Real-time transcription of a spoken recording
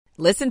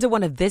Listen to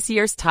one of this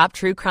year's top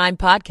true crime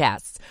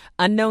podcasts.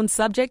 Unknown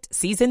Subject,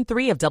 Season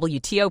 3 of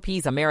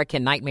WTOP's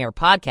American Nightmare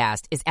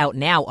podcast is out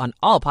now on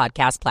all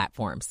podcast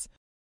platforms.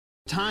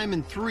 Time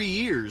in 3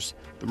 years,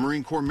 the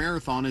Marine Corps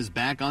Marathon is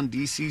back on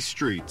D.C.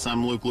 streets.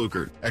 I'm Luke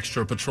Lukert.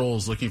 Extra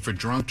patrols looking for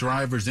drunk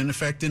drivers in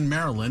effect in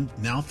Maryland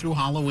now through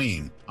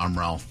Halloween. I'm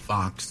Ralph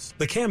Fox.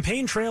 The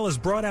campaign trail has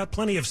brought out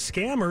plenty of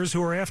scammers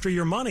who are after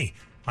your money.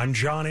 I'm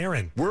John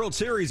Aaron. World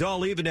Series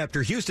all even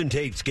after Houston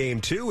takes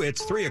Game 2.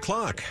 It's 3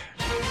 o'clock.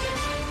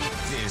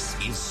 This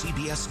is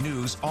CBS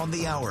News on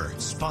the Hour,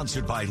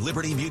 sponsored by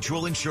Liberty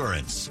Mutual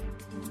Insurance.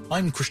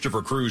 I'm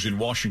Christopher Cruz in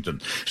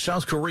Washington.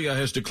 South Korea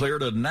has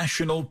declared a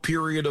national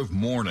period of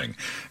mourning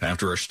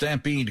after a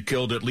stampede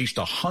killed at least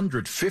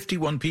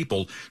 151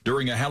 people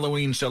during a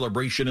Halloween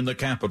celebration in the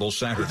capital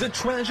Saturday. The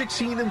tragic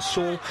scene in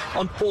Seoul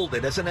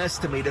unfolded as an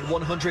estimated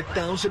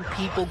 100,000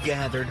 people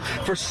gathered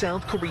for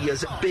South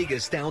Korea's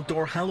biggest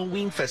outdoor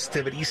Halloween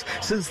festivities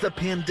since the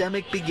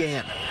pandemic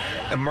began.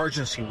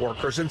 Emergency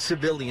workers and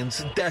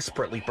civilians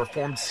desperately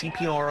performed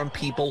CPR on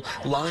people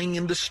lying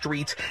in the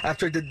streets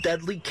after the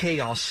deadly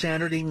chaos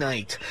Saturday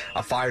night.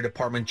 A fire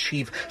department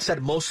chief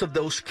said most of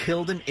those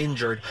killed and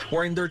injured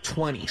were in their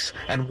 20s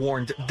and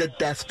warned the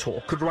death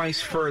toll could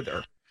rise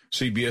further.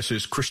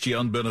 CBS's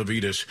Christian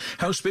Benavides.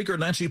 House Speaker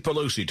Nancy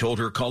Pelosi told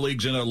her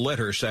colleagues in a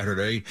letter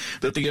Saturday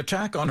that the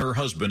attack on her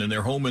husband in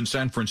their home in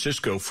San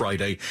Francisco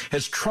Friday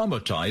has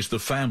traumatized the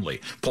family.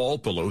 Paul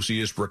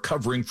Pelosi is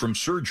recovering from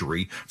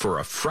surgery for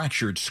a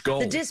fractured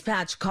skull. The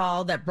dispatch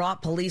call that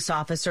brought police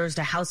officers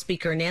to House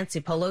Speaker Nancy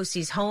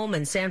Pelosi's home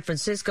in San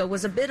Francisco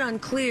was a bit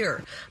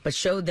unclear, but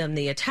showed them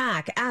the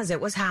attack as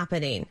it was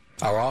happening.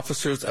 Our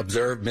officers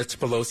observed Mr.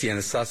 Pelosi and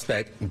the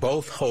suspect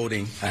both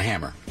holding a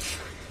hammer.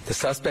 The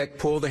suspect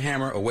pulled the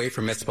hammer away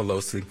from Ms.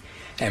 Pelosi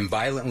and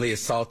violently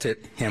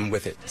assaulted him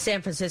with it.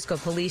 San Francisco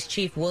Police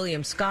Chief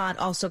William Scott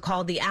also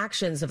called the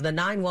actions of the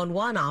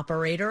 911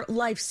 operator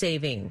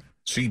life-saving.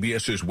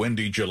 CBS's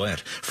Wendy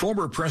Gillette.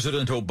 Former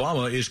President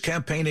Obama is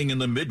campaigning in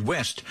the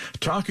Midwest,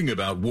 talking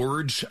about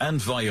words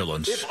and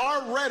violence. If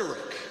our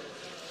rhetoric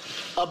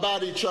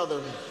about each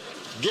other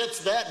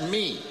gets that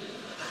mean,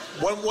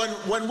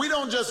 when we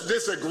don't just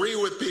disagree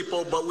with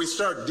people, but we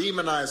start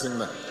demonizing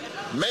them,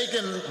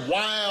 making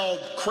wild,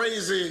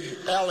 crazy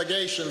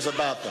allegations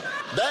about them,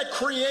 that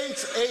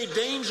creates a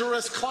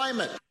dangerous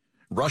climate.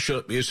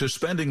 Russia is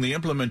suspending the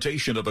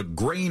implementation of a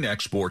grain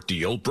export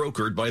deal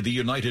brokered by the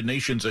United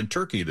Nations and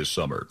Turkey this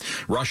summer.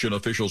 Russian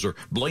officials are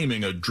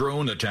blaming a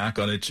drone attack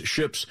on its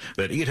ships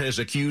that it has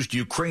accused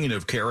Ukraine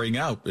of carrying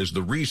out as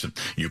the reason.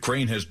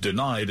 Ukraine has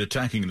denied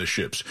attacking the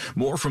ships.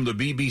 More from the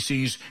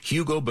BBC's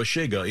Hugo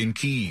Bashega in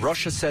Kyiv.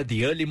 Russia said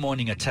the early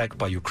morning attack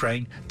by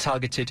Ukraine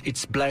targeted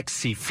its Black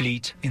Sea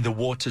fleet in the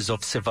waters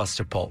of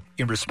Sevastopol.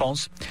 In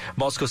response,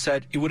 Moscow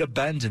said it would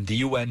abandon the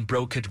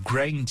UN-brokered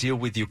grain deal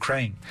with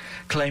Ukraine,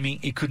 claiming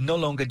it could no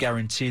longer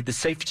guarantee the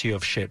safety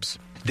of ships.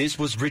 This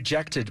was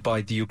rejected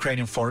by the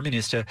Ukrainian foreign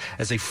minister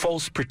as a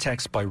false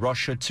pretext by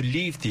Russia to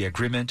leave the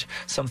agreement,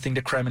 something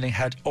the Kremlin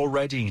had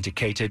already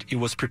indicated it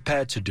was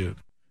prepared to do.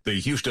 The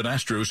Houston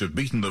Astros have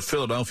beaten the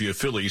Philadelphia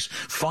Phillies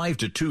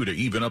 5-2 to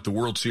even up the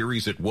World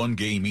Series at one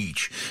game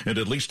each. And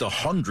at least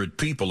 100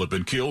 people have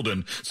been killed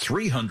and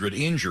 300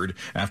 injured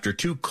after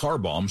 2 car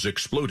bombs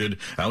exploded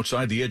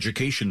outside the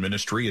education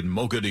ministry in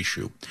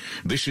Mogadishu.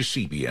 This is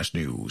CBS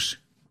News.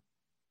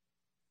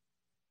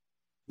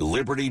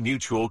 Liberty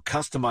Mutual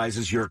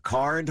customizes your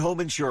car and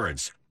home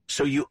insurance,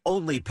 so you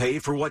only pay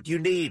for what you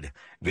need.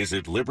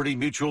 Visit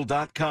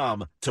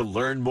libertymutual.com to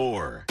learn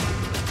more.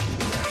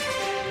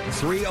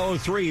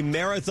 3:03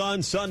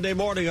 Marathon Sunday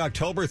morning,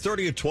 October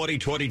 30th,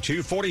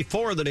 2022.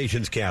 44 in the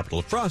nation's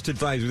capital. Frost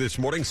advisory this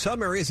morning.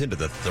 Some areas into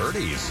the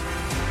 30s.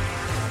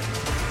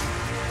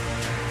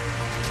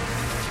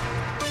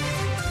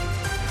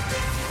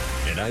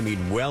 And I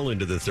mean well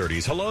into the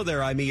 30s. Hello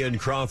there, I'm Ian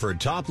Crawford.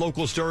 Top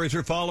local stories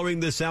are following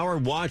this hour.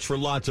 Watch for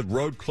lots of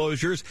road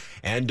closures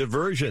and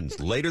diversions.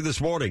 Later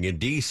this morning in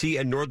D.C.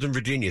 and Northern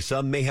Virginia,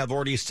 some may have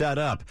already set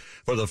up.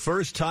 For the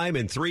first time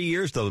in 3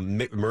 years, the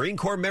Marine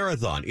Corps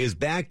Marathon is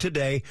back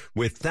today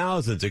with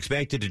thousands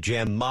expected to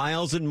jam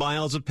miles and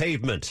miles of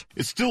pavement.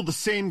 It's still the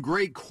same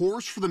great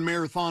course for the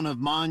Marathon of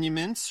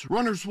Monuments.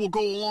 Runners will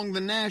go along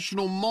the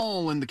National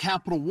Mall and the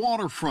Capitol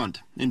waterfront,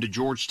 into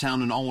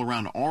Georgetown and all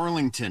around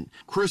Arlington.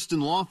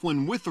 Kristen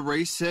Laughlin with the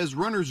race says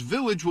Runners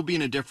Village will be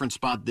in a different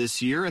spot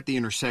this year at the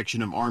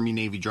intersection of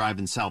Army-Navy Drive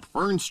and South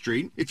Fern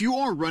Street. If you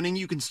are running,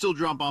 you can still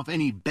drop off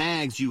any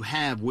bags you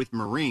have with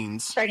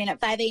Marines. Starting at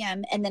 5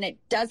 a.m., and then it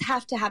does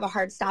have to have a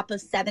hard stop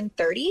of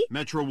 7:30.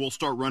 Metro will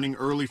start running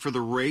early for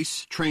the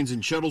race. Trains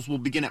and shuttles will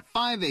begin at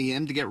 5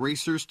 a.m. to get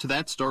racers to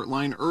that start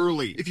line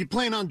early. If you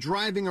plan on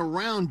driving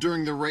around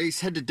during the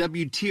race, head to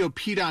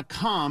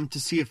WTOP.com to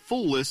see a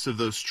full list of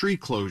those street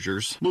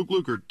closures. Luke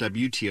Lukert,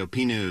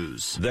 WTOP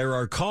News. There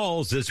are calls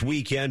this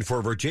weekend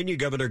for Virginia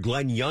Governor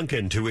Glenn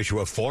Youngkin to issue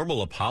a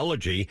formal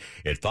apology.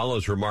 It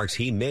follows remarks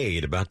he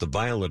made about the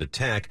violent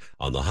attack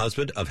on the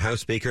husband of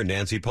House Speaker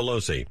Nancy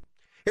Pelosi.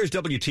 Here's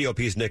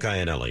WTOP's Nick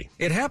Iannelli.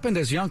 It happened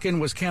as Youngkin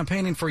was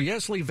campaigning for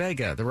Yesli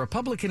Vega, the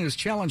Republican who's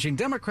challenging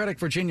Democratic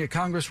Virginia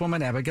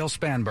Congresswoman Abigail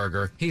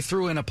Spanberger. He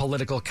threw in a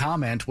political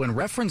comment when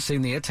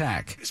referencing the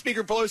attack.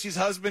 Speaker Pelosi's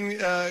husband,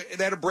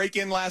 they had a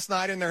break-in last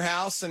night in their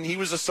house, and he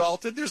was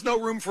assaulted. There's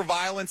no room for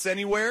violence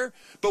anywhere,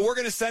 but we're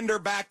going to send her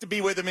back to be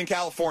with him in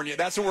California.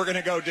 That's what we're going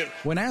to go do.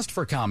 When asked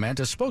for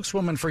comment, a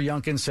spokeswoman for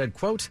Youngkin said,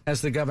 quote,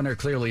 as the governor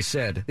clearly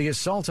said, the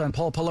assault on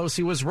Paul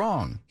Pelosi was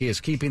wrong. He is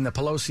keeping the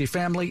Pelosi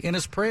family in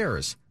his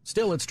prayers.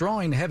 Still, it's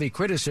drawing heavy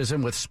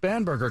criticism, with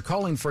Spanberger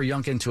calling for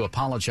Youngkin to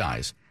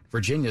apologize.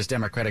 Virginia's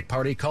Democratic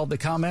Party called the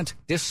comment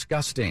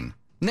disgusting.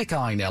 Nick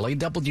Iannelli,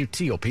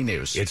 WTOP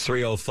News. It's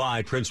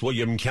 3:05. Prince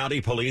William County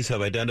Police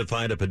have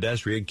identified a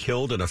pedestrian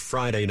killed in a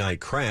Friday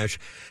night crash.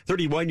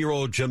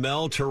 31-year-old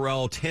Jamel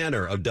Terrell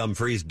Tanner of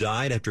Dumfries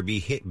died after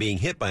being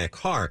hit by a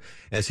car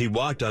as he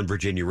walked on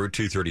Virginia Route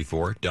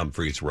 234,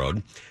 Dumfries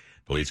Road.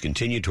 Police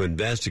continue to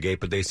investigate,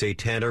 but they say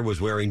Tanner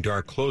was wearing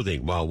dark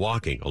clothing while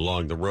walking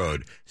along the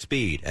road.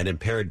 Speed and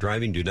impaired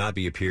driving do not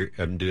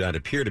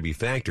appear to be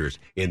factors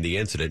in the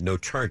incident. No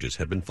charges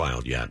have been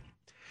filed yet.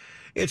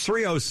 It's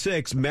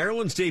 3:06.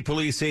 Maryland State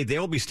Police say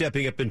they'll be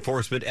stepping up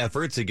enforcement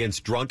efforts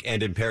against drunk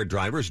and impaired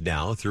drivers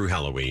now through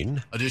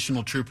Halloween.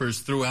 Additional troopers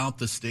throughout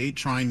the state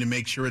trying to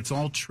make sure it's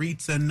all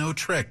treats and no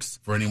tricks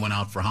for anyone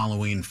out for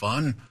Halloween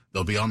fun.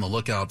 They'll be on the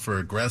lookout for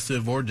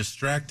aggressive or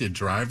distracted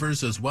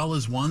drivers as well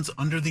as ones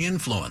under the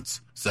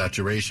influence.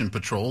 Saturation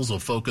patrols will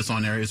focus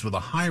on areas with a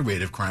high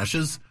rate of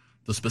crashes.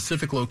 The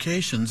specific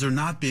locations are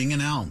not being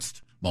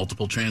announced.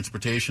 Multiple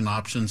transportation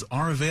options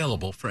are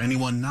available for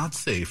anyone not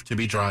safe to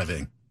be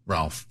driving.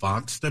 Ralph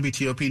Fox,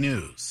 WTOP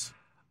News.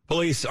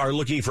 Police are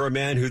looking for a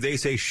man who they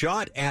say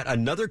shot at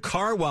another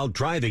car while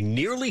driving,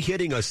 nearly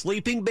hitting a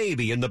sleeping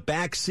baby in the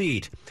back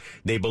seat.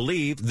 They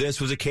believe this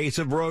was a case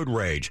of road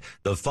rage.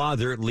 The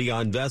father,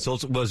 Leon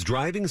Vessels, was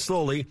driving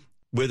slowly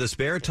with a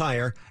spare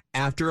tire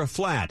after a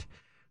flat.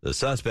 The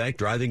suspect,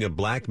 driving a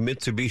black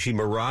Mitsubishi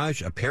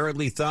Mirage,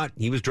 apparently thought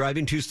he was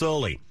driving too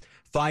slowly.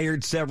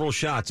 Fired several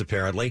shots,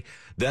 apparently.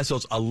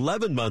 Vessels'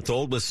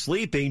 11-month-old was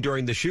sleeping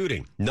during the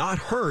shooting. Not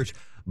hurt,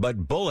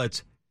 but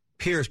bullets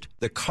pierced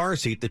the car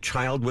seat the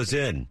child was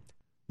in.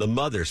 The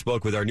mother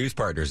spoke with our news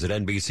partners at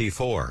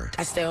NBC4.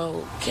 I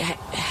still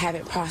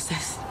haven't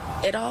processed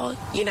it all.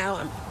 You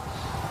know,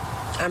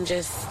 I'm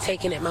just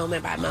taking it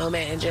moment by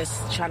moment and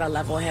just try to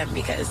level him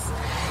because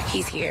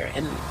he's here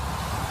and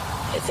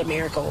it's a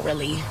miracle,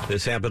 really.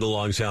 This happened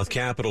along South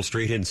Capitol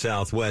Street in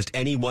Southwest.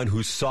 Anyone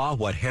who saw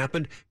what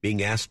happened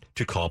being asked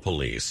to call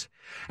police.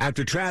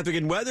 After traffic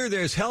and weather,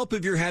 there's help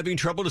if you're having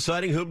trouble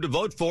deciding whom to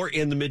vote for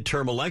in the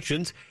midterm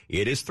elections.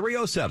 It is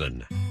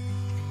 3:07.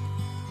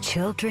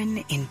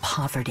 Children in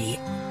poverty,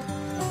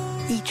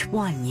 each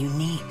one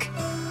unique,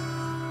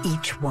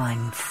 each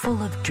one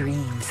full of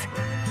dreams.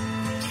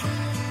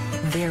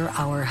 They're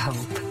our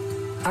hope,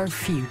 our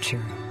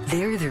future.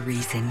 They're the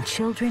reason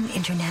Children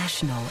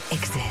International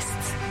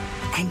exists.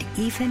 And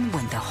even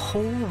when the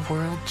whole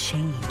world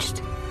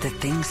changed, the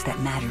things that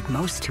mattered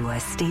most to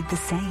us stayed the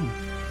same.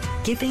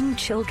 Giving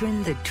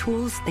children the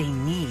tools they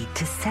need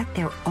to set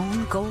their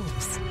own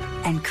goals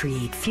and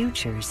create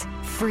futures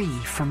free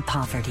from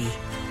poverty.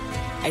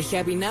 I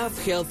have enough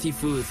healthy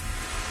food.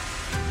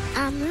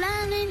 I'm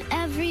learning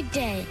every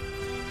day.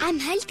 I'm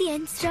healthy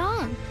and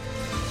strong.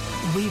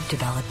 We've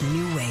developed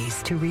new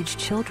ways to reach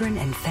children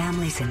and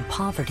families in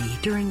poverty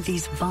during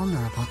these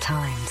vulnerable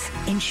times,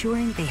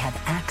 ensuring they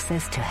have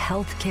access to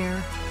health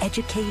care,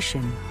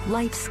 education,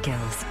 life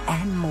skills,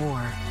 and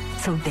more,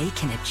 so they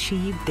can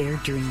achieve their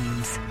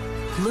dreams.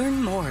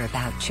 Learn more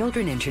about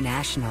Children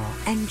International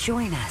and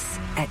join us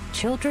at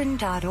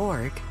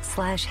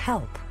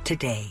children.org/help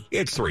today.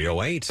 It's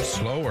 3:08.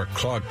 Slow or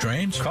clogged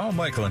drains? Call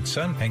Michael &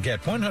 Son and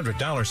get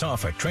 $100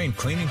 off a drain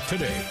cleaning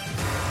today.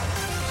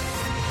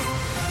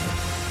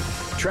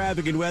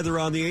 Traffic and weather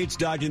on the 8s,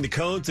 dodging the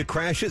cones, the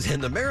crashes,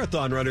 and the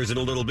marathon runners in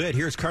a little bit.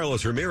 Here's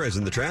Carlos Ramirez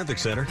in the traffic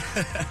center.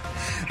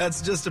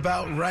 That's just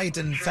about right.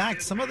 In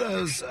fact, some of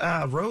those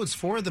roads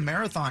for the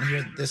marathon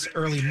here this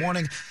early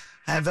morning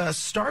have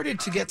started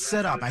to get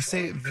set up. I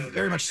say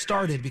very much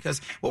started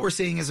because what we're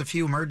seeing is a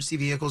few emergency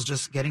vehicles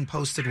just getting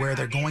posted where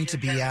they're going to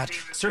be at.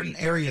 Certain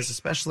areas,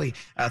 especially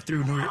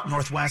through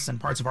Northwest and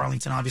parts of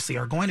Arlington, obviously,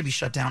 are going to be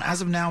shut down. As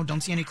of now,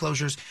 don't see any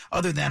closures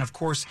other than, of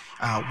course,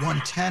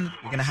 110.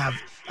 We're going to have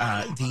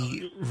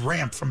the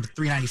ramp from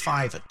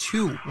 395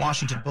 to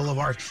Washington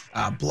Boulevard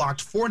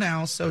blocked for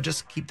now, so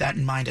just keep that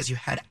in mind as you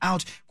head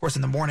out. Of course,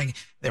 in the morning,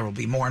 there will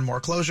be more and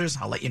more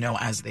closures. I'll let you know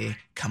as they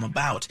come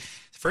about.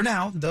 For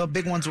now, the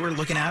big ones we're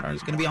looking at are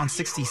going to be on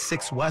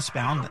 66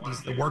 westbound.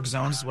 These are the work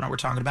zones is what we're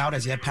talking about.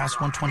 As you head past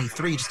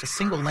 123, just a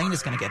single lane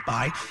is going to get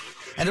by.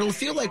 And it'll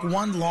feel like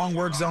one long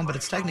work zone, but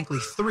it's technically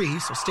three.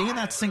 So stay in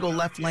that single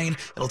left lane.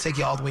 It'll take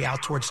you all the way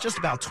out towards just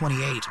about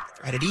 28.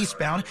 Headed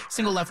eastbound,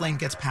 single left lane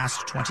gets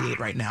past 28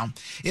 right now.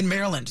 In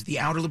Maryland, the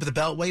outer loop of the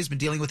Beltway has been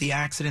dealing with the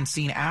accident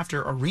scene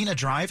after Arena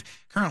Drive.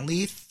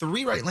 Currently,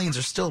 3 right lanes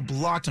are still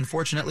blocked,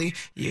 unfortunately.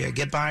 You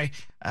get by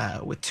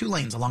with 2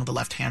 lanes along the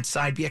left-hand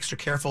side. Be extra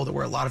careful. There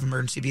were a lot of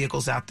emergency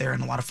vehicles out there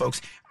and a lot of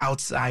folks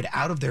outside,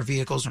 out of their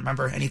vehicles.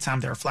 Remember, anytime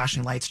there are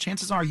flashing lights,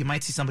 chances are you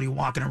might see somebody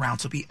walking around,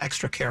 so be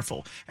extra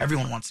careful.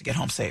 Everyone wants to get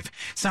home safe.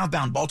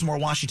 Southbound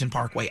Baltimore-Washington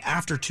Parkway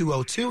after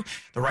 202,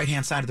 the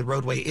right-hand side of the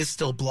roadway is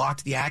still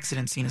blocked. The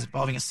accident scene is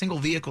involving a single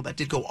vehicle that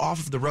did go off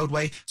of the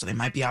roadway, so they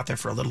might be out there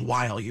for a little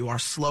while. You are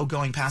slow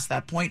going past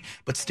that point,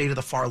 but stay to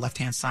the far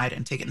left-hand side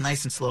and take it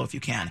nice and slow if you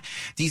can.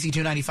 DC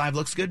 295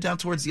 looks good down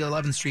towards the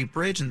 11th Street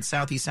Bridge and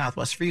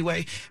Southeast-Southwest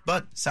Freeway,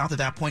 but south of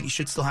that point, you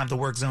should still have the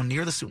work zone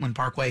near the Suitland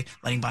Parkway,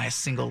 letting by a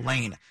single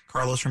lane.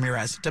 Carlos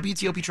Ramirez,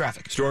 WTOP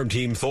Traffic. Storm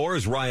Team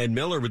 4's Ryan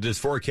Miller with this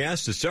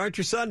forecast to start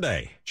your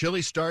Sunday.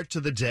 Chilly start to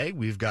the day.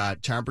 We've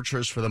got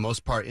temperatures for the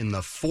most part in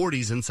the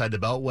 40s inside the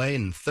Beltway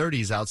and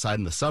 30s outside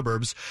in the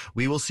suburbs.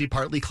 We will see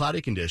partly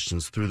cloudy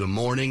conditions through the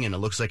morning, and it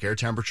looks like air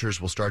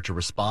temperatures will start to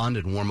respond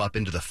and warm up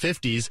into the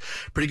 50s.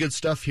 Pretty good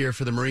stuff here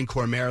for the Marine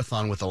Corps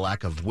Marathon with a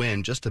lack of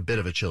wind. Just a bit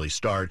of a chilly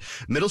start.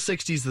 Middle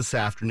 60s this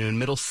afternoon.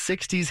 Middle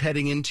 60s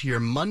heading into your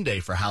Monday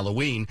for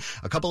Halloween.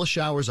 A couple of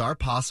showers are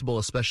possible,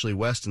 especially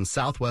west and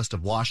southwest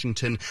of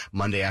Washington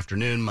Monday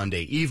afternoon,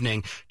 Monday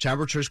evening.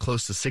 Temperatures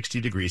close to 60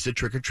 degrees at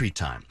trick-or-treat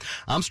time.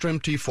 I'm Storm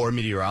Team 4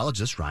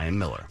 meteorologist Ryan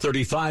Miller.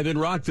 35 in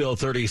Rockville,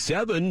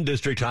 37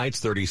 District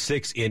Heights,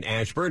 36 in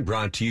Ashburn.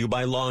 Brought to you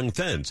by Long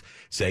Fence.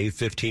 Save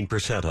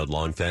 15% on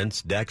Long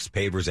Fence, decks,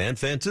 pavers, and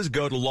fences.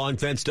 Go to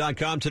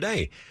longfence.com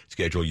today.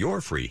 Schedule your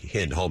free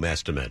in-home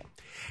estimate.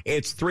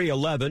 It's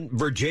 3/11.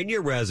 Virginia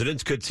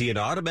residents could see an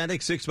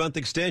automatic 6-month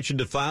extension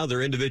to file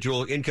their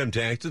individual income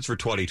taxes for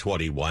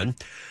 2021.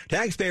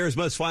 Taxpayers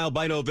must file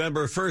by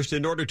November 1st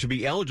in order to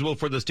be eligible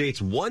for the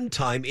state's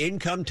one-time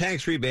income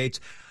tax rebates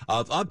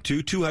of up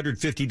to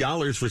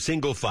 $250 for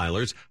single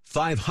filers,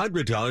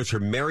 $500 for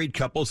married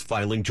couples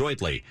filing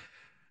jointly.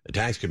 The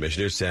tax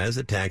commissioner says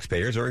that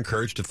taxpayers are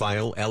encouraged to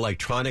file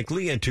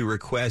electronically and to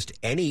request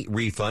any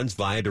refunds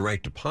via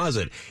direct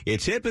deposit. It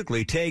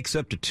typically takes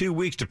up to 2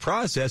 weeks to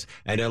process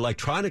an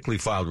electronically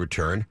filed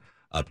return,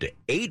 up to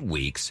 8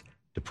 weeks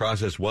to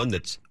process one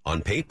that's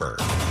on paper.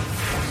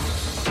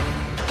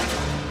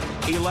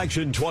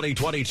 Election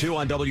 2022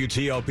 on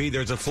WTOP.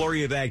 There's a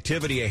flurry of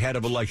activity ahead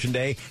of Election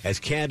Day as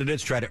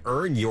candidates try to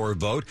earn your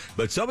vote.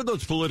 But some of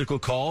those political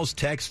calls,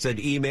 texts, and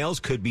emails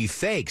could be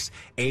fakes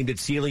aimed at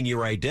stealing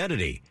your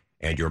identity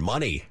and your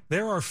money.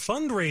 There are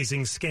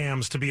fundraising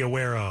scams to be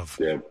aware of.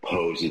 They'll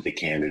pose as the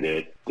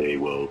candidate. They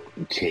will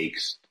take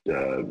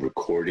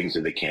recordings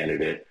of the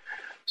candidate,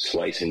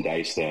 slice and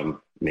dice them,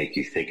 make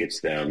you think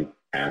it's them,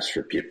 ask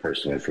for your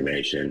personal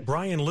information.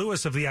 Brian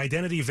Lewis of the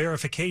identity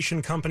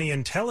verification company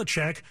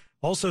IntelliCheck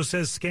also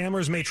says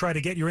scammers may try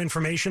to get your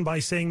information by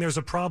saying there's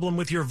a problem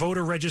with your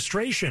voter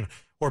registration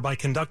or by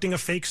conducting a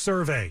fake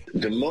survey.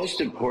 The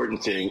most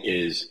important thing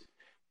is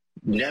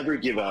never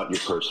give out your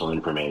personal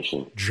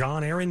information.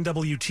 John Aaron,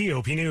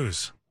 WTOP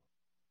News.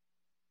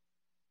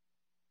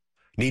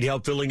 Need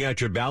help filling out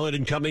your ballot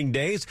in coming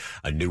days?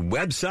 A new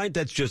website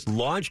that's just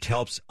launched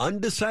helps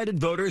undecided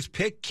voters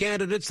pick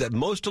candidates that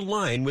most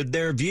align with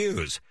their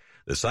views.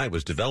 The site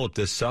was developed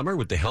this summer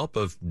with the help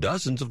of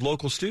dozens of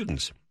local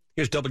students.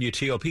 Here's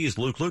WTOP's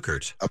Luke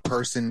Lukert. A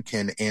person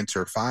can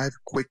answer 5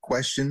 quick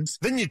questions.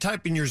 Then you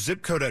type in your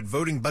zip code at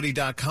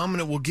votingbuddy.com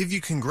and it will give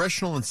you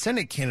congressional and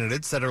Senate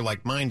candidates that are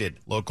like-minded.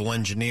 Local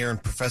engineer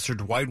and Professor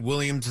Dwight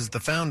Williams is the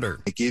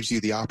founder. It gives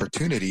you the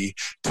opportunity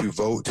to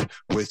vote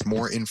with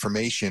more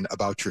information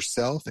about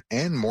yourself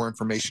and more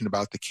information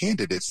about the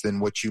candidates than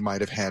what you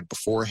might have had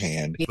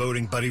beforehand.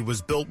 Voting Buddy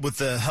was built with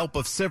the help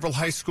of several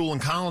high school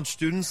and college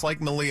students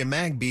like Malia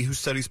Magby, who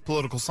studies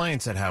political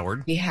science at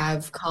Howard. We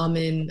have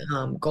common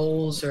goals,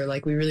 or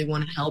like we really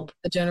want to help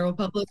the general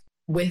public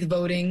with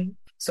voting.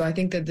 So I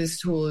think that this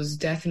tool is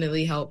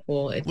definitely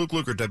helpful. Luke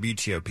Lukert,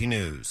 WTOP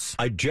News.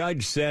 A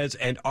judge says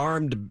an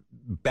armed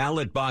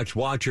ballot box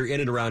watcher in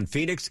and around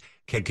Phoenix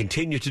can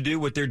continue to do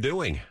what they're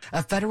doing.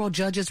 A federal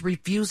judge is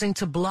refusing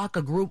to block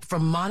a group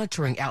from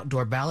monitoring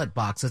outdoor ballot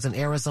boxes in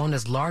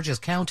Arizona's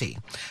largest county.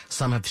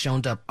 Some have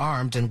shown up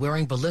armed and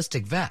wearing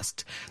ballistic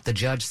vests. The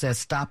judge says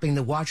stopping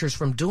the watchers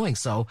from doing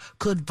so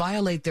could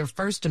violate their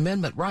First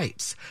Amendment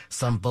rights.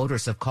 Some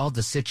voters have called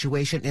the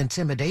situation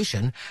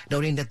intimidation,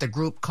 noting that the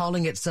group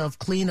calling itself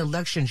Clean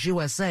Elections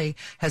USA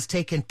has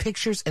taken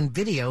pictures and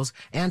videos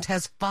and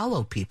has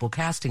followed people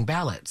casting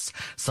ballots.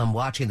 Some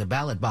watching the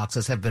ballot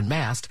boxes have been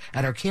masked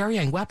and are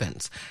carrying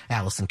weapons.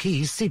 Allison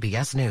Keys,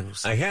 CBS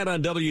News. Ahead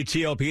on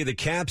WTOP, the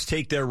Caps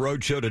take their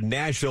roadshow to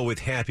Nashville with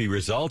happy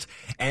result,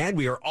 and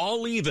we are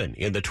all even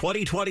in the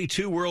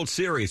 2022 World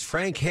Series.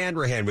 Frank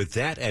Hanrahan with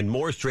that and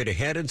more straight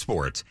ahead in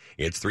sports.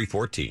 It's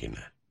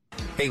 3:14.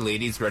 Hey,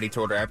 ladies, ready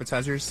to order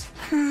appetizers?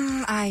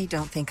 I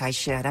don't think I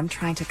should. I'm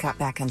trying to cut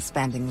back on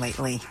spending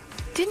lately.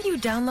 Didn't you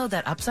download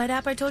that Upside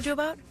app I told you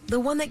about?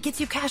 The one that gets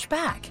you cash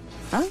back.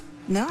 Huh?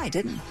 No, I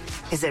didn't.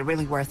 Is it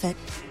really worth it?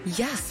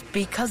 Yes,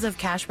 because of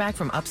cash back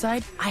from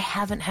Upside, I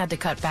haven't had to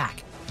cut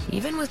back.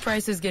 even with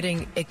prices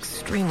getting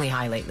extremely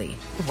high lately.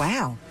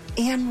 Wow.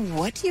 And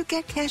what do you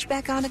get cash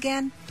back on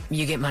again?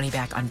 You get money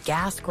back on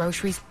gas,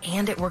 groceries,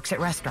 and it works at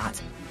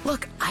restaurants.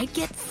 Look, I'd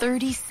get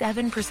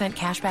 37%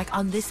 cash back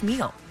on this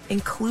meal,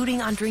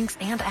 including on drinks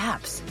and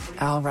apps.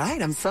 All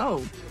right, I'm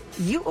sold.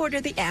 You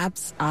order the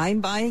apps,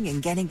 I'm buying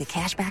and getting the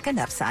cash back on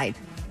Upside.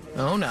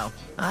 Oh no,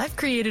 I've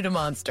created a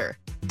monster.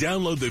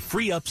 Download the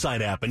free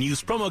Upside app and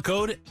use promo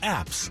code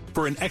APPS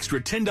for an extra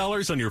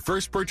 $10 on your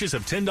first purchase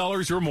of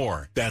 $10 or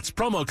more. That's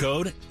promo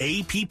code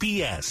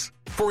APPS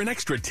for an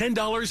extra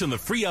 $10 on the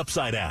free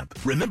Upside app.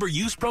 Remember,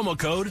 use promo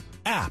code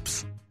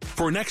APPS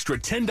for an extra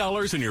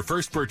 $10 on your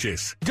first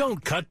purchase.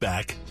 Don't cut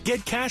back.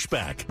 Get cash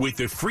back with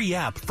the free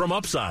app from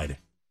Upside.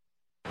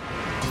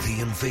 The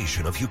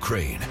invasion of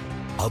Ukraine.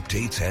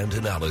 Updates and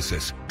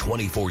analysis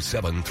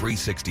 24/7,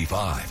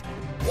 365.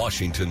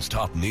 Washington's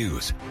top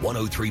news,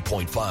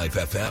 103.5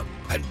 FM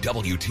and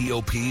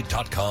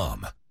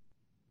WTOP.com.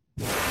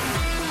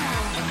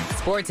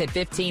 Sports at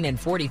 15 and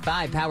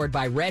 45, powered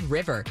by Red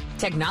River.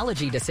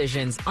 Technology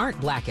decisions aren't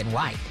black and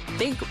white.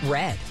 Think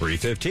red.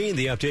 3:15,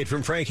 the update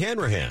from Frank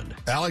Hanrahan.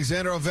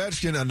 Alexander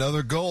Ovechkin,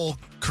 another goal.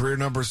 Career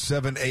number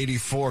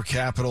 784.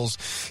 Capitals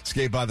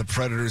escaped by the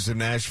Predators in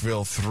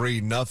Nashville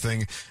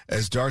 3-0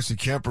 as Darcy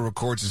Kemper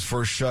records his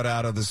first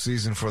shutout of the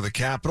season for the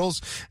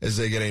Capitals as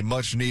they get a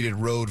much-needed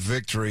road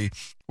victory.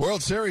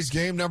 World Series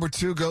game number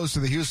 2 goes to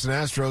the Houston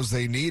Astros.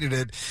 They needed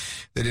it.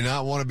 They did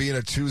not want to be in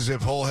a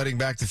 2-zip hole heading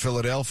back to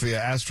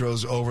Philadelphia.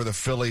 Astros over the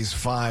Phillies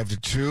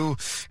 5-2.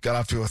 Got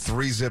off to a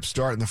 3-zip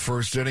start in the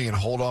first inning and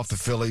hold off the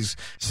Phillies.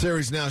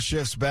 Series now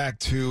shifts back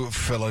to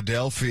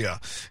Philadelphia.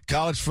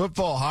 College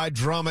football, high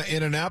drama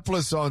in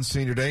Annapolis on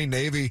Senior Day.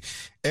 Navy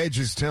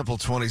edges Temple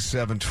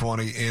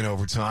 27-20 in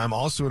overtime.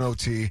 Also in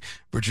OT,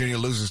 Virginia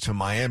loses to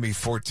Miami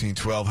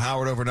 14-12.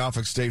 Howard over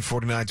Norfolk State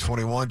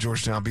 49-21.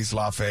 Georgetown beats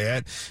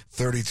Lafayette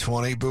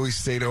 30-20. Bowie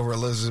State over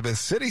Elizabeth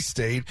City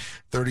State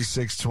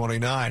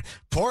 36-29.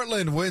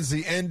 Portland wins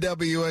the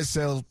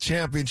NWSL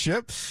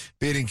championship,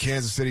 beating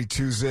Kansas City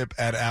 2-zip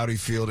at Audi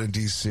Field in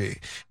D.C.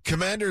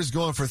 Commanders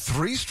going for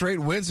 3 straight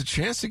wins, a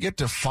chance to get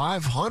to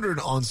 500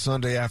 on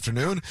Sunday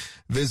afternoon,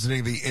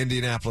 visiting the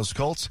Indianapolis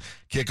Colts.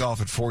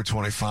 Kickoff at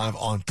 4:25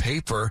 on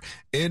paper.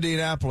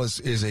 Indianapolis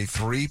is a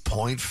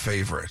 3-point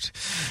favorite.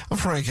 I'm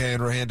Frank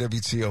Hanrahan,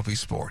 WTOP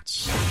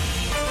Sports.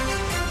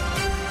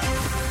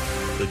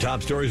 The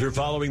top stories we're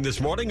following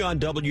this morning on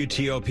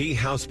WTOP.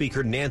 House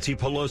Speaker Nancy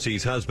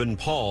Pelosi's husband,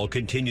 Paul,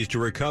 continues to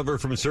recover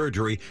from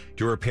surgery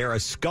to repair a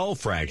skull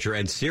fracture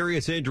and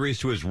serious injuries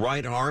to his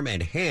right arm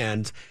and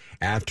hands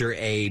after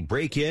a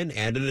break-in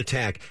and an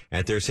attack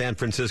at their San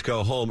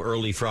Francisco home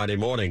early Friday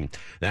morning.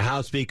 The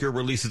House Speaker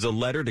releases a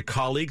letter to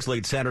colleagues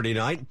late Saturday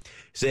night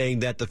saying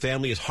that the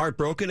family is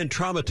heartbroken and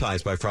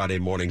traumatized by Friday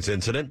morning's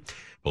incident.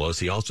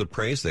 Pelosi also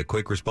praised the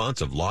quick response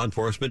of law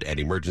enforcement and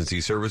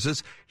emergency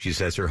services. She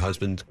says her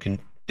husband's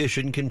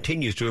condition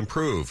continues to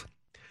improve.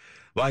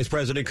 Vice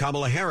President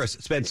Kamala Harris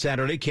spent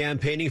Saturday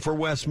campaigning for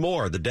Wes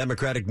Moore, the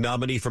Democratic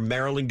nominee for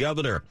Maryland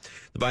governor.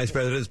 The vice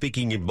president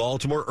speaking in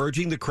Baltimore,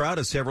 urging the crowd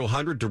of several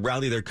hundred to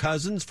rally their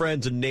cousins,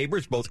 friends, and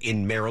neighbors, both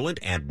in Maryland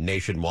and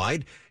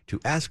nationwide, to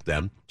ask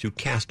them to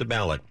cast a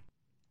ballot.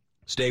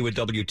 Stay with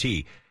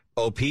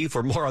WTOP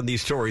for more on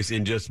these stories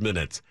in just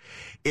minutes.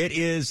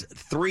 It's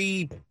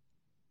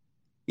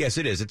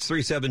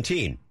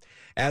 3:17.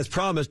 As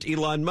promised,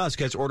 Elon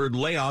Musk has ordered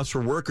layoffs for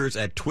workers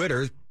at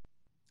Twitter.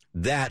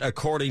 That,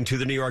 according to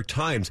the New York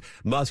Times,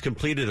 Musk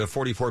completed a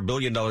 $44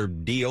 billion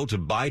deal to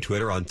buy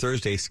Twitter on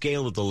Thursday.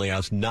 Scale of the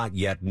layoffs not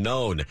yet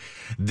known.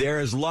 There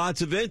is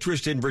lots of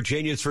interest in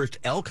Virginia's first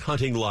elk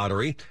hunting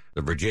lottery.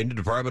 The Virginia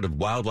Department of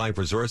Wildlife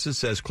Resources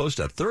says close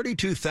to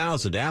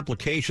 32,000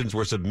 applications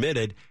were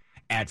submitted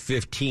at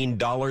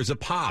 $15 a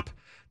pop.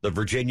 The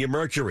Virginia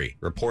Mercury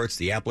reports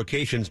the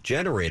applications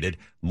generated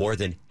more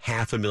than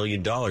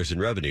 $500,000 in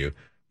revenue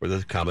for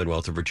the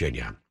Commonwealth of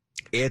Virginia.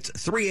 It's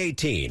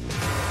 3:18.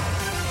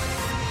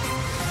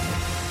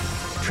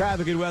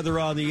 Traffic and weather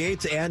on the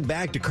 8th, and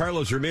back to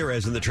Carlos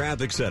Ramirez in the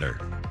traffic center.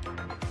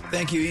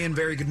 Thank you, Ian.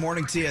 Very good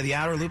morning to you. The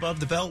outer loop of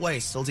the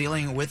Beltway still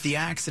dealing with the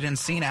accident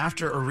scene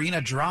after Arena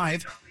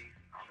Drive.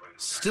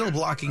 Still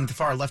blocking the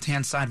far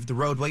left-hand side of the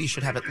roadway. You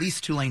should have at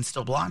least 2 lanes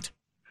still blocked.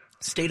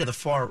 Stay to the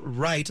far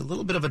right. A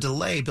little bit of a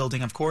delay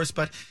building, of course,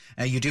 but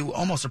you do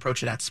almost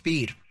approach it at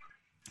speed.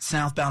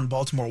 Southbound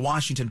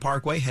Baltimore-Washington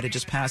Parkway headed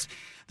just past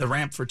the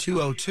ramp for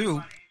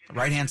 202. The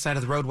right-hand side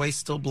of the roadway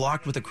still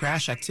blocked with the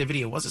crash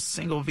activity. It was a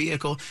single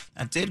vehicle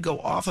that did go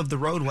off of the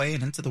roadway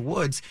and into the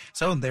woods.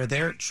 So they're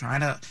there trying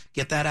to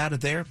get that out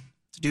of there.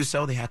 To do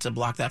so, they had to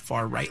block that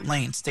far right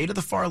lane. Stay to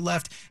the far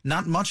left.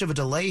 Not much of a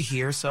delay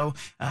here, so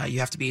you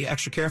have to be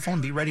extra careful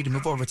and be ready to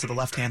move over to the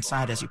left-hand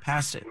side as you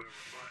pass it.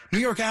 New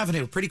York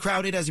Avenue, pretty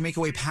crowded as you make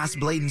your way past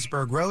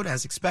Bladensburg Road.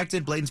 As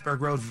expected, Bladensburg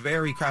Road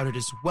very crowded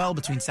as well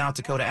between South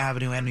Dakota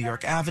Avenue and New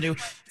York Avenue.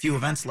 A few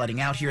events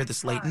letting out here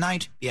this late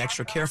night. Be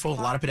extra careful. A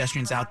lot of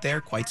pedestrians out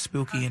there. Quite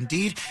spooky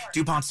indeed.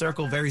 DuPont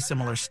Circle, very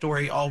similar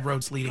story. All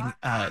roads leading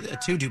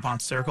to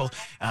DuPont Circle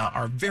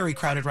are very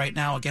crowded right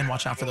now. Again,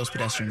 watch out for those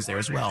pedestrians there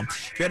as well.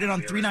 If you're headed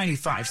on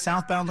 395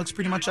 southbound, looks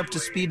pretty much up to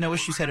speed. No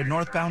issues headed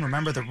northbound.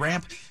 Remember the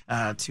ramp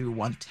to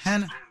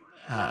 110.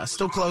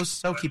 Still closed,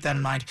 so keep that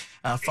in mind.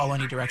 Follow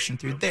any direction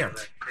through there.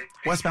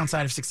 Westbound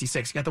side of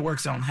 66, you got the work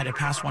zone headed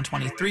past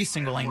 123.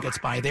 Single lane gets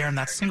by there, and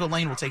that single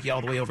lane will take you all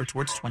the way over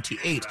towards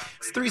 28.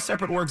 It's 3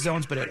 separate work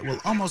zones, but it will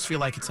almost feel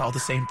like it's all the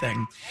same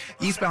thing.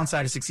 Eastbound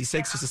side of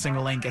 66, just a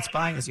single lane gets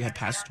by as you head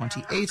past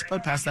 28,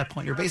 but past that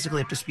point, you're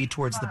basically up to speed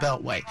towards the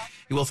Beltway.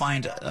 You will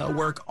find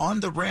work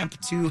on the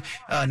ramp to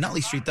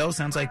Nutley Street, though.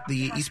 Sounds like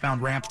the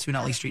eastbound ramp to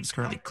Nutley Street is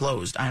currently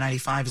closed.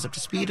 I-95 is up to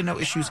speed and no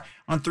issues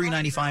on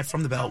 395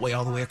 from the Beltway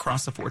all the way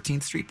across the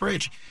 14th Street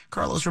Bridge.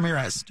 Carlos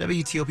Ramirez,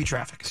 WTOP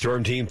Traffic.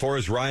 Storm Team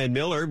 4's Ryan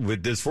Miller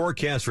with this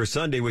forecast for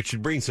Sunday, which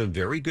should bring some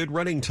very good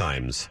running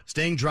times.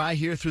 Staying dry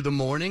here through the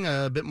morning,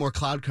 a bit more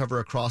cloud cover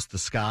across the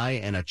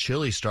sky, and a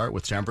chilly start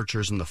with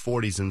temperatures in the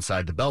 40s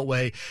inside the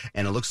Beltway.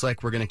 And it looks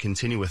like we're going to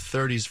continue with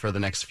 30s for the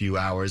next few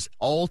hours.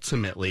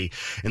 Ultimately,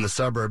 in the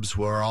suburbs,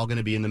 we're all going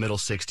to be in the middle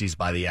 60s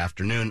by the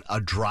afternoon. A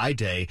dry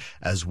day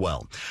as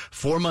well.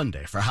 For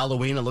Monday, for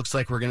Halloween, it looks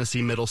like we're going to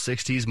see middle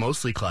 60s,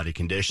 mostly cloudy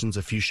conditions.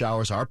 A few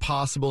showers are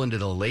possible into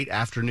the late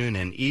afternoon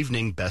and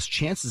evening. Best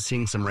chance of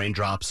seeing some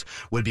raindrops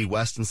would be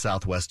west and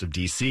southwest of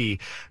D.C.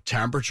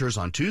 Temperatures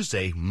on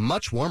Tuesday,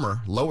 much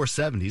warmer, lower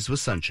 70s with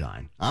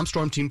sunshine. I'm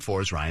Storm Team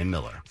 4's Ryan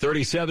Miller.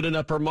 37 in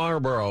Upper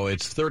Marlboro.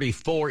 It's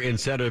 34 in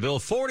Centerville,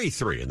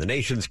 43 in the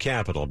nation's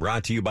capital.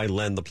 Brought to you by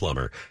Len the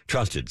Plumber.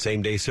 Trusted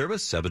same-day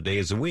service, 7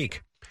 days a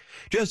week.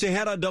 Just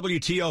ahead on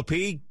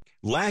WTOP,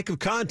 lack of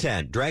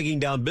content dragging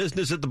down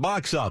business at the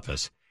box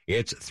office.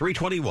 It's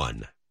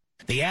 3:21.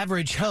 The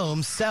average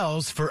home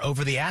sells for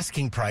over the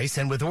asking price,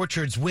 and with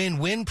Orchard's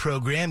win-win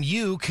program,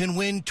 you can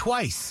win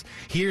twice.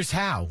 Here's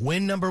how.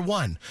 Win number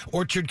 1.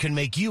 Orchard can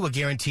make you a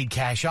guaranteed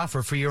cash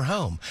offer for your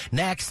home.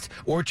 Next,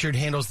 Orchard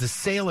handles the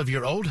sale of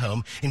your old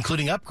home,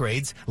 including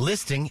upgrades,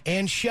 listing,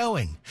 and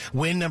showing.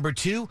 Win number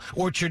 2.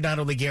 Orchard not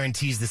only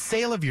guarantees the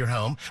sale of your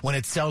home, when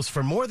it sells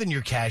for more than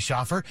your cash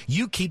offer,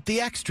 you keep the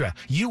extra.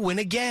 You win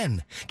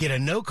again. Get a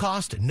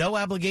no-cost,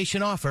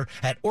 no-obligation offer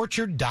at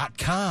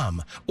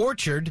Orchard.com.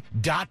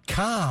 Orchard.com.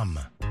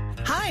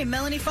 Hi,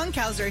 Melanie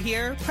Funkhauser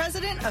here,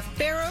 president of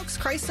Fair Oaks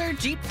Chrysler,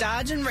 Jeep,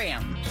 Dodge, and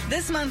Ram.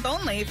 This month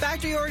only,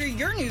 factory order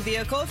your new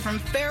vehicle from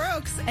Fair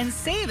Oaks and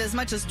save as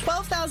much as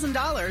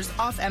 $12,000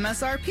 off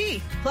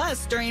MSRP.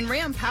 Plus, during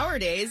Ram Power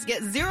Days,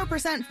 get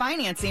 0%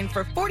 financing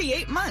for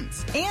 48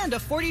 months and a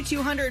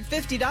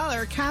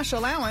 $4,250 cash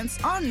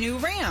allowance on new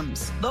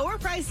Rams. Lower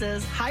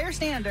prices, higher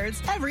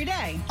standards every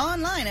day.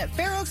 Online at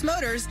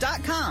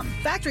fairoaksmotors.com.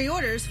 Factory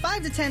orders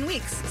 5 to 10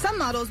 weeks. Some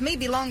models may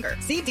be longer.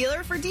 See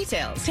dealer for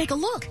details. Take a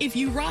look. If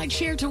you ride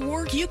share to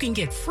work, you can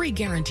get free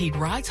guaranteed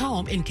rides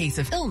home in case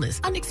of illness,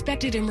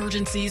 unexpected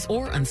emergencies,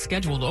 or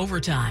unscheduled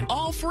overtime.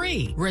 All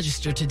free.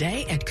 Register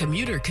today at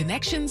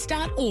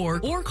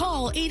commuterconnections.org or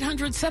call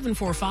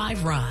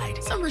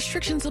 800-745-RIDE. Some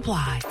restrictions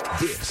apply.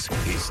 This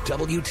is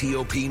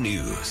WTOP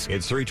News.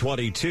 It's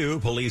 3:22.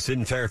 Police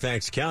in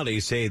Fairfax County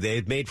say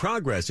they've made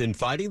progress in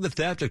fighting the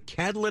theft of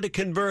catalytic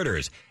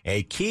converters,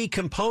 a key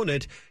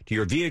component to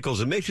your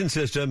vehicle's emission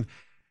system,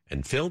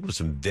 and filled with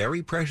some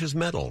very precious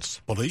metals.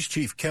 Police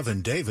Chief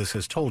Kevin Davis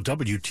has told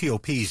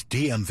WTOP's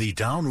DMV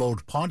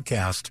Download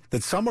podcast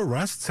that some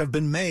arrests have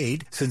been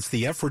made since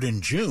the effort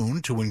in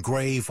June to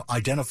engrave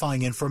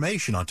identifying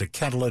information onto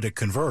catalytic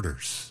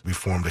converters. We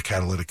formed a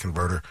catalytic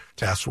converter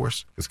task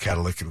force because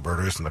catalytic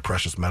converters and the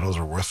precious metals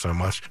are worth so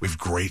much. We've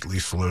greatly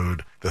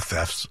slowed the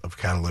thefts of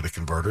catalytic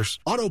converters.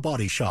 Auto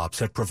body shops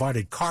have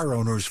provided car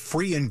owners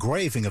free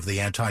engraving of the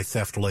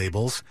anti-theft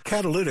labels.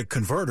 Catalytic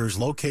converters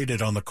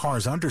located on the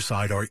car's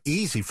underside are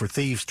easy for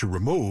thieves to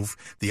remove.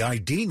 The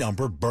ID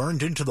number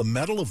burned into the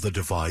metal of the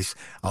device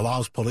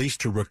allows police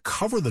to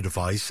recover the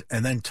device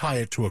and then tie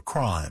it to a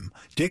crime.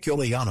 Dick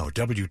Iuliano,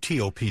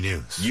 WTOP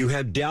News. You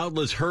have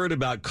doubtless heard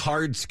about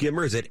card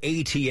skimmers at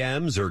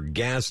ATMs or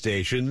gas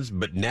stations,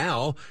 but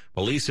now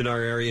police in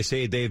our area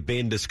say they've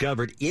been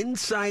discovered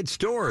inside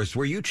stores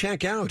where you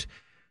check out.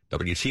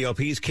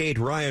 WTOP's Kate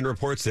Ryan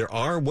reports there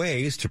are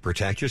ways to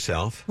protect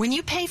yourself. When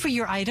you pay for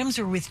your items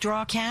or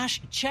withdraw cash,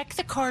 check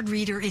the card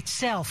reader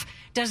itself.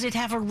 Does it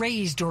have a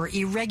raised or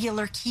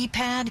irregular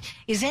keypad?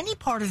 Is any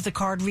part of the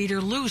card reader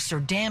loose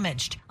or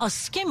damaged? A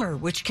skimmer,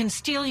 which can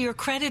steal your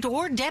credit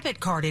or debit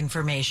card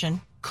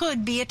information,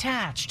 could be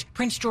attached.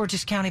 Prince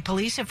George's County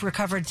Police have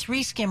recovered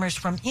 3 skimmers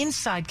from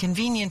inside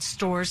convenience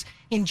stores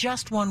in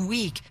just 1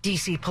 week.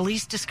 D.C.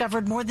 Police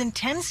discovered more than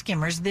 10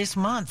 skimmers this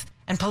month.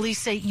 And police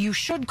say you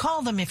should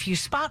call them if you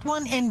spot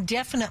one and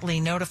definitely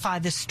notify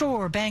the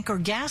store, bank, or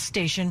gas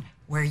station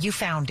where you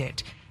found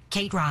it.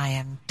 Kate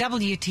Ryan,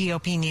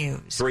 WTOP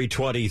News.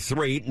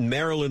 3:23.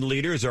 Maryland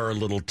leaders are a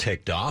little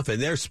ticked off,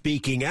 and they're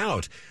speaking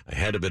out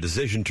ahead of a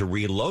decision to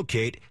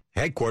relocate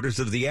headquarters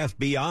of the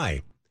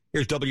FBI.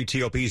 Here's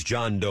WTOP's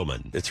John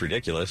Doman. It's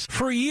ridiculous.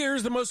 For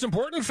years, the most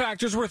important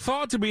factors were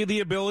thought to be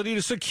the ability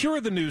to secure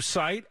the new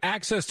site,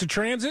 access to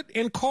transit,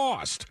 and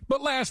cost.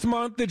 But last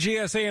month, the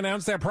GSA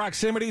announced that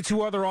proximity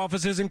to other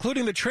offices,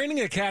 including the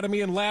Training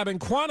Academy and lab in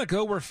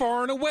Quantico, were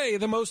far and away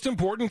the most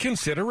important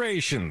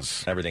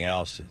considerations. Everything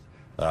else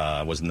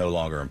was no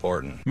longer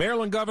important.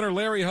 Maryland Governor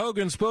Larry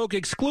Hogan spoke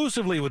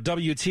exclusively with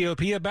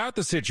WTOP about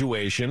the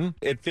situation.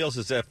 It feels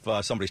as if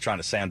somebody's trying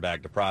to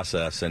sandbag the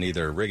process and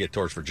either rig it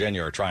towards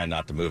Virginia or trying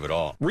not to move at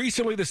all.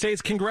 Recently, the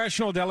state's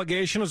congressional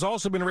delegation has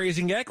also been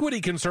raising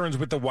equity concerns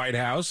with the White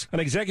House.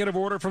 An executive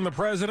order from the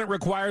president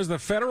requires the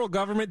federal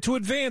government to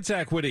advance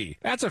equity.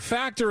 That's a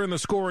factor in the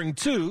scoring,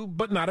 too,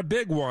 but not a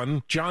big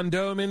one. John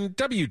Doman,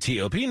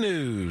 WTOP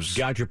News.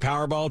 Got your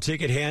Powerball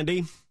ticket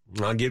handy?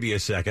 I'll give you a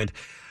second.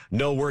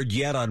 No word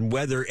yet on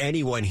whether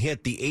anyone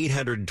hit the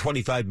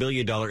 $825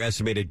 million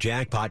estimated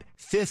jackpot,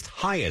 fifth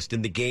highest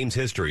in the game's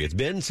history. It's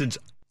been since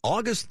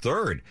August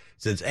 3rd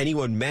since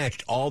anyone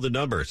matched all the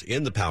numbers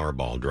in the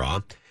Powerball draw.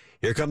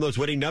 Here come those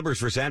winning numbers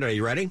for Saturday.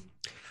 You ready?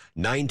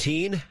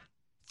 19,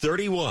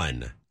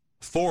 31,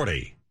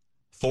 40,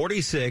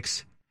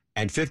 46,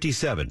 and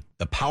 57.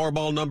 The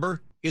Powerball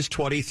number is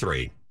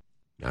 23.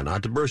 Now,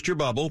 not to burst your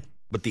bubble,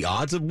 but the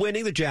odds of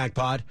winning the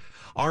jackpot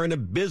are an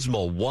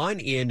abysmal 1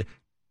 in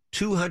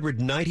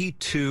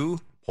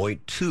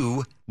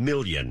 292.2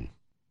 million.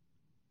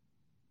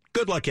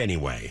 Good luck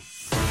anyway.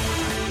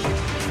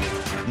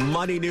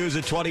 Money news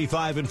at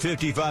 25 and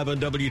 55 on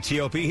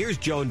WTOP. Here's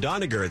Joan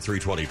Doniger at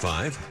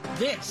 325.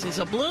 This is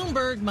a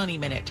Bloomberg Money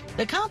Minute.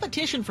 The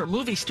competition for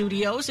movie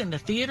studios and the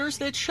theaters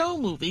that show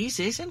movies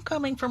isn't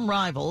coming from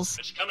rivals.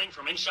 It's coming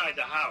from inside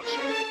the house.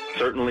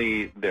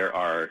 Certainly, there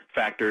are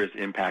factors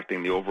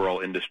impacting the overall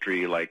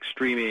industry like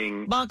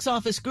streaming.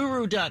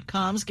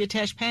 BoxOfficeGuru.com's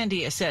Gitesh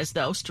Pandya says,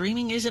 though,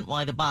 streaming isn't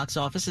why the box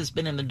office has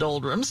been in the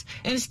doldrums.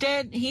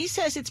 Instead, he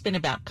says it's been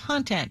about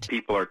content.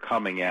 People are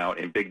coming out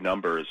in big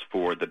numbers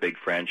for the big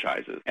franchises,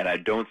 and I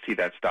don't see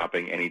that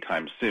stopping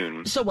anytime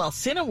soon. So while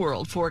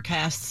Cineworld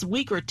forecasts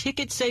weaker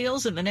ticket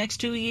sales in the next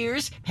 2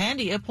 years,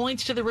 Pandya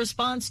points to the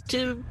response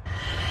to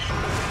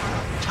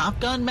Top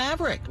Gun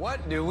Maverick.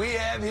 What do we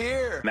have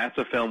here? And that's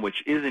a film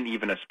which isn't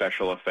even a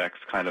special effects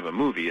kind of a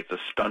movie. It's a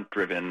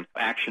stunt-driven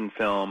action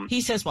film.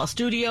 He says while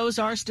studios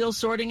are still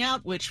sorting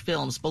out which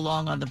films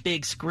belong on the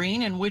big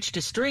screen and which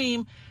to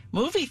stream,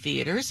 movie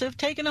theaters have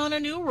taken on a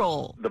new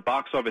role. The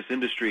box office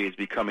industry is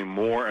becoming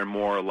more and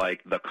more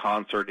like the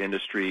concert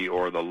industry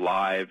or the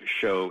live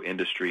show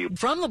industry.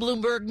 From the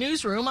Bloomberg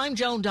Newsroom, I'm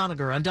Joan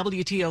Doniger on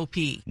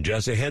WTOP.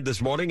 Just ahead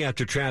this morning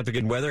after traffic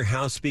and weather,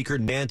 House Speaker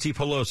Nancy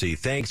Pelosi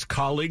thanks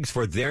colleagues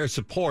for their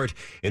support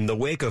in the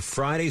wake of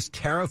Friday's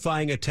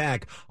terrifying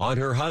attack on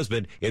her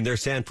husband in their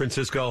San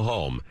Francisco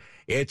home.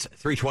 It's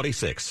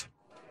 326.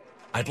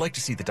 I'd like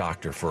to see the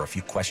doctor for a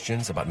few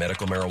questions about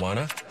medical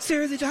marijuana.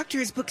 Sir, the doctor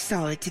is booked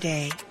solid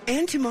today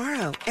and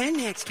tomorrow and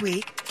next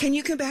week. Can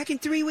you come back in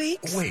 3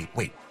 weeks? Wait.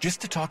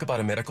 Just to talk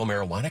about a medical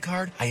marijuana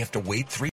card, I have to wait 3